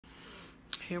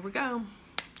Here we go.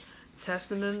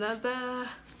 Testing another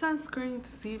sunscreen to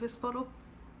see if it's for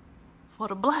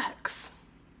the blacks.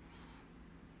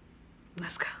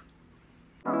 Let's go.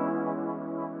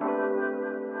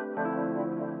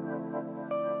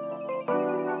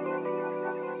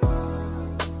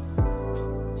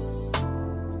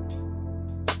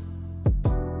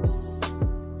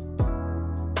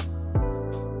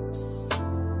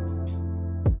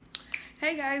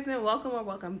 Hey guys, and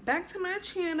welcome back to my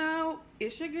channel.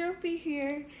 It's your girl Fee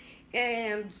here,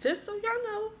 and just so y'all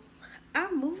know,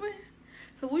 I'm moving.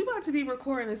 So we about to be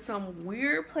recording in some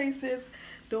weird places.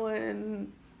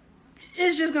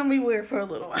 It's just gonna be weird for a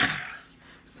little while.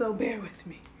 So bear with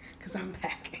me, cause I'm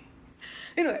packing.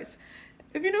 Anyways,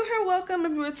 if you're new here, welcome.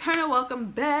 If you're returning,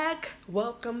 welcome back.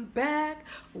 Welcome back.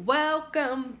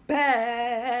 Welcome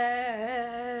back.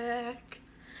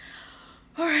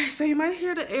 Alright, so you might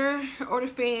hear the air or the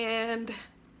fan.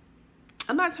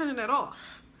 I'm not turning that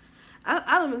off.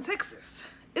 I live in Texas.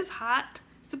 It's hot.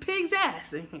 It's a pig's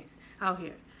ass in here, out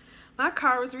here. My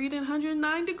car is reading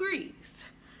 109 degrees.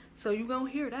 So you gonna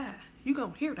hear that. You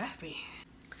gonna hear that fan.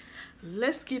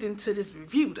 Let's get into this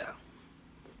review though.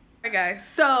 Alright guys,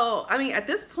 so I mean at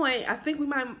this point I think we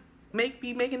might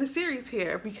be making a series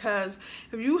here, because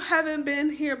if you haven't been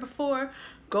here before,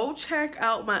 go check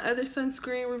out my other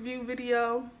sunscreen review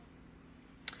video.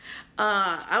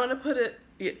 I'm gonna put it,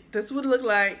 this would look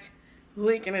like,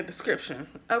 link in the description,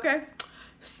 okay?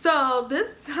 So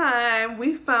this time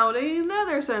we found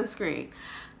another sunscreen.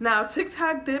 Now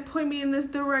TikTok did point me in this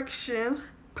direction,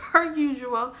 per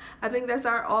usual. I think that's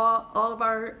all of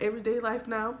our everyday life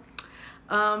now,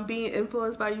 being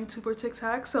influenced by YouTube or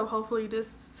TikTok. So hopefully this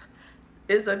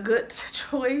is a good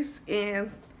choice,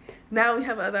 and now we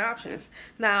have other options.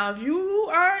 Now, if you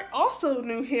are also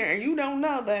new here and you don't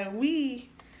know that we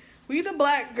the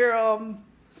Black Girl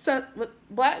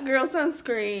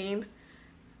Sunscreen,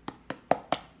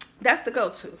 that's the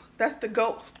go-to. That's the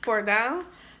GOAT for now.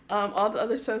 All the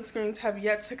other sunscreens have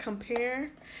yet to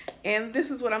compare, and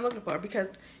this is what I'm looking for, because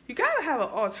you gotta have an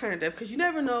alternative, because you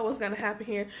never know what's gonna happen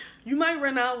here. You might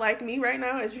run out like me right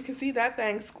now. As you can see, that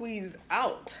thing squeezed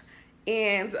out,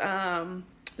 and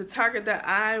the Target that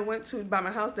I went to by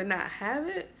my house did not have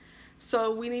it,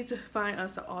 so we need to find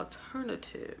us an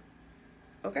alternative.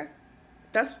 Okay,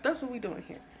 that's what we doing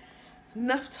here.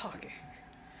 Enough talking.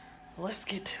 Let's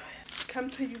get to it. Come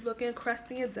to you looking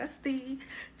crusty and dusty.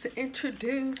 To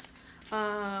introduce,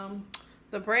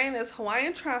 the brand is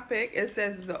Hawaiian Tropic. It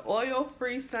says it's an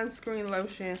oil-free sunscreen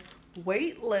lotion,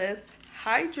 weightless,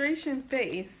 hydration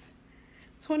face,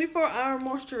 24-hour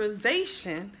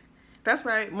moisturization. That's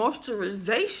right,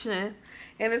 moisturization,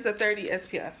 and it's a 30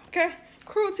 SPF, okay?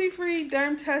 Cruelty-free,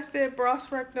 derm-tested, broad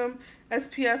spectrum,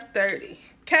 SPF 30,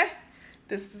 okay?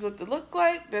 This is what they look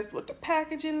like. This is what the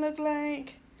packaging look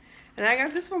like. And I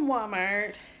got this from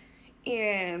Walmart,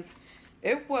 and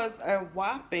it was a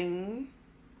whopping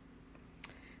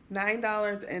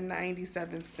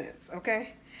 $9.97,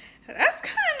 okay? That's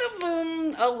kind of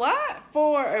a lot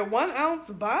for a 1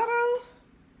 ounce bottle.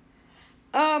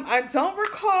 I don't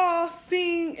recall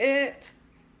seeing it.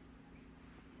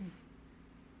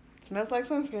 Smells like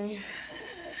sunscreen.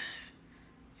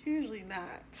 Usually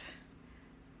not.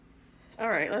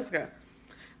 Alright, let's go.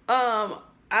 I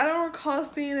don't recall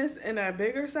seeing this in a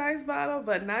bigger size bottle,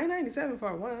 but $9.97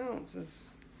 for 1 ounce is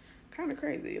kind of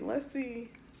crazy. Let's see.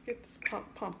 Let's get this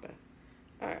pump pumping.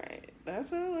 Alright,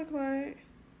 that's what it looks like.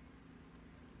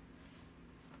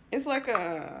 It's like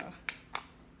a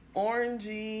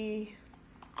orangey.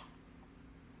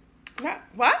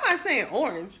 Why am I saying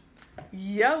orange?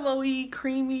 Yellowy,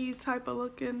 creamy type of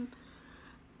looking.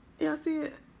 Y'all see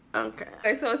it? Okay.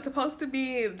 Okay, so it's supposed to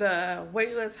be the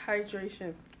weightless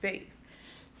hydration face.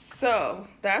 So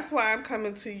that's why I'm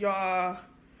coming to y'all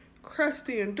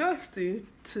crusty and dusty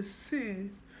to see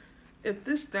if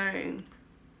this thing.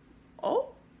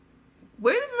 Oh,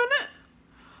 wait a minute.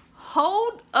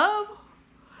 Hold up.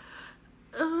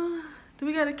 Do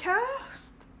we got a cast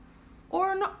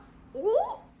or no?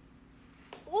 Ooh.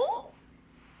 Ooh.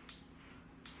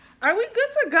 Are we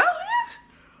good to go here?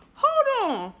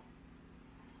 Hold on.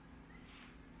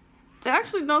 It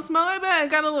actually don't smell that bad.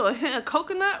 It got a little hint of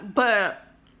coconut, but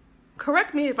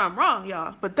correct me if I'm wrong,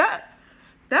 y'all. But that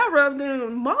rubbed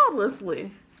in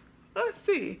marvelously. Let's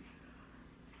see.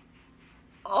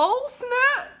 Oh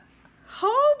snap.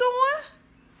 Hold on.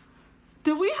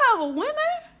 Do we have a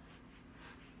winner?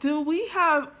 Do we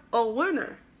have a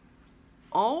winner?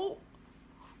 Oh.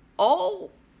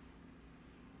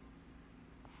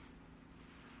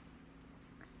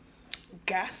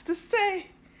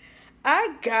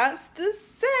 I got to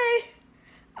say,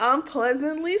 I'm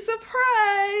pleasantly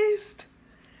surprised.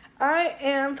 I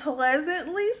am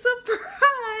pleasantly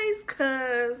surprised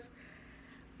because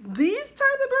these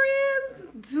type of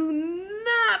brands do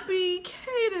not be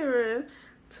catering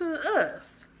to us.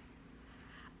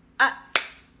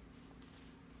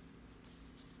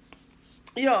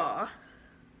 Y'all,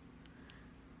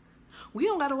 we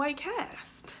don't got a white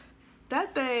cast.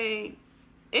 That thing,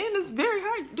 and it's very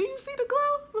hard. Do you see the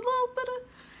glow? The little bit of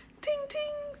ting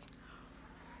tings.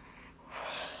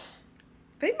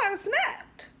 They might have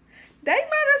snapped. They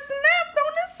might have snapped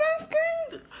on this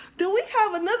sunscreen. Do we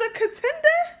have another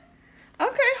contender?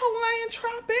 Okay, Hawaiian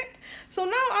Tropic. So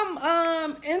now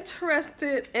I'm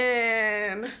interested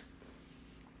in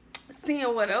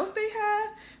seeing what else they have,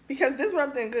 because this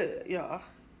rubbed in good, y'all.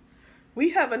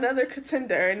 We have another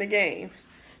contender in the game.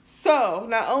 So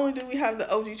not only do we have the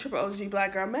OG Triple OG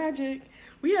Black Girl Magic,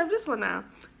 we have this one now.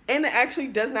 And it actually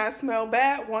does not smell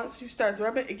bad once you start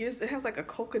rubbing. It has like a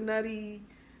coconutty,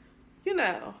 you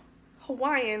know,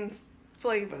 Hawaiian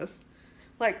flavors.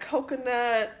 Like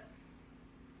coconut.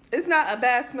 It's not a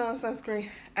bad smelling sunscreen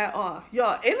at all.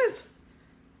 Y'all, it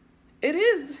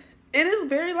is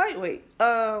very lightweight.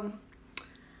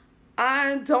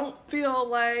 I don't feel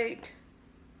like,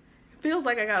 it feels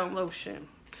like I got on lotion.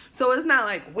 So it's not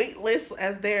like weightless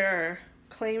as they're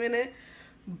claiming it,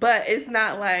 but it's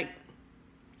not like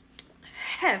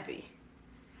heavy.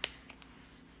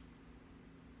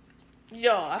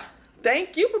 Y'all,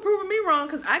 thank you for proving me wrong,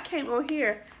 because I came on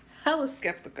here hella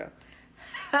skeptical.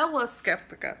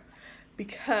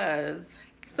 Because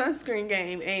sunscreen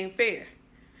game ain't fair.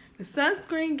 The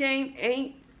sunscreen game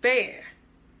ain't fair.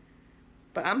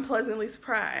 But I'm pleasantly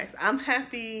surprised. I'm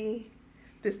happy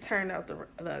this turned out the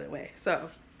other way. So,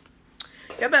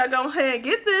 y'all better go ahead and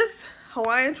get this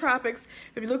Hawaiian Tropics.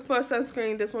 If you're looking for a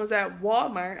sunscreen, this one's at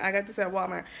Walmart. I got this at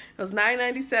Walmart. It was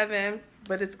 $9.97,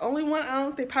 but it's only 1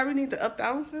 ounce. They probably need to up the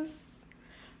ounces.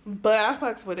 But I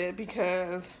fucks with it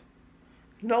because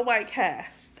no white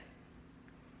cast.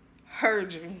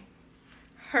 Heard you.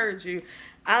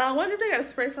 I wonder if they got a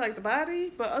spray for like the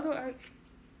body, but otherwise,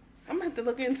 I'm gonna have to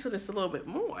look into this a little bit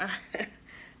more.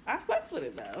 I fucks with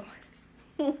it though.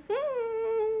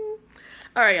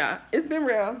 Alright, y'all. It's been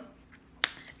real.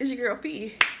 It's your girl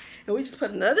Fee. And we just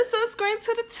put another sunscreen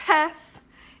to the test.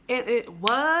 And it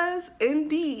was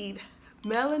indeed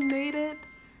melanated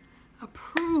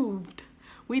approved.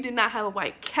 We did not have a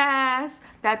white cast.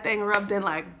 That thing rubbed in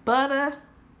like butter.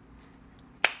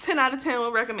 10 out of 10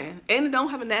 would recommend. And it don't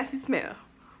have a nasty smell.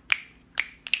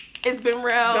 It's been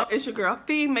real. It's your girl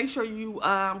Fee. Make sure you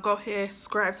go ahead,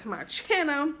 subscribe to my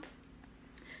channel.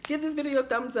 Give this video a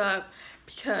thumbs up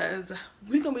because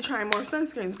we're going to be trying more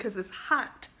sunscreens because it's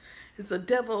hot. It's the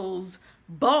devil's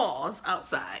balls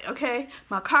outside, okay?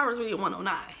 My car is reading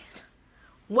 109.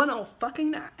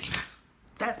 109.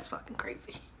 That's fucking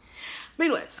crazy. But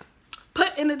anyways,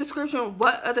 put in the description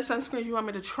what other sunscreens you want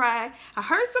me to try. I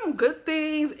heard some good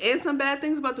things and some bad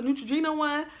things about the Neutrogena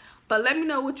one. But let me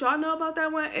know what y'all know about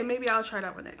that one. And maybe I'll try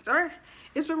that one next. Alright?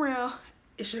 It's been real.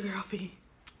 It's your girl Fee.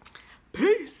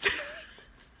 Peace.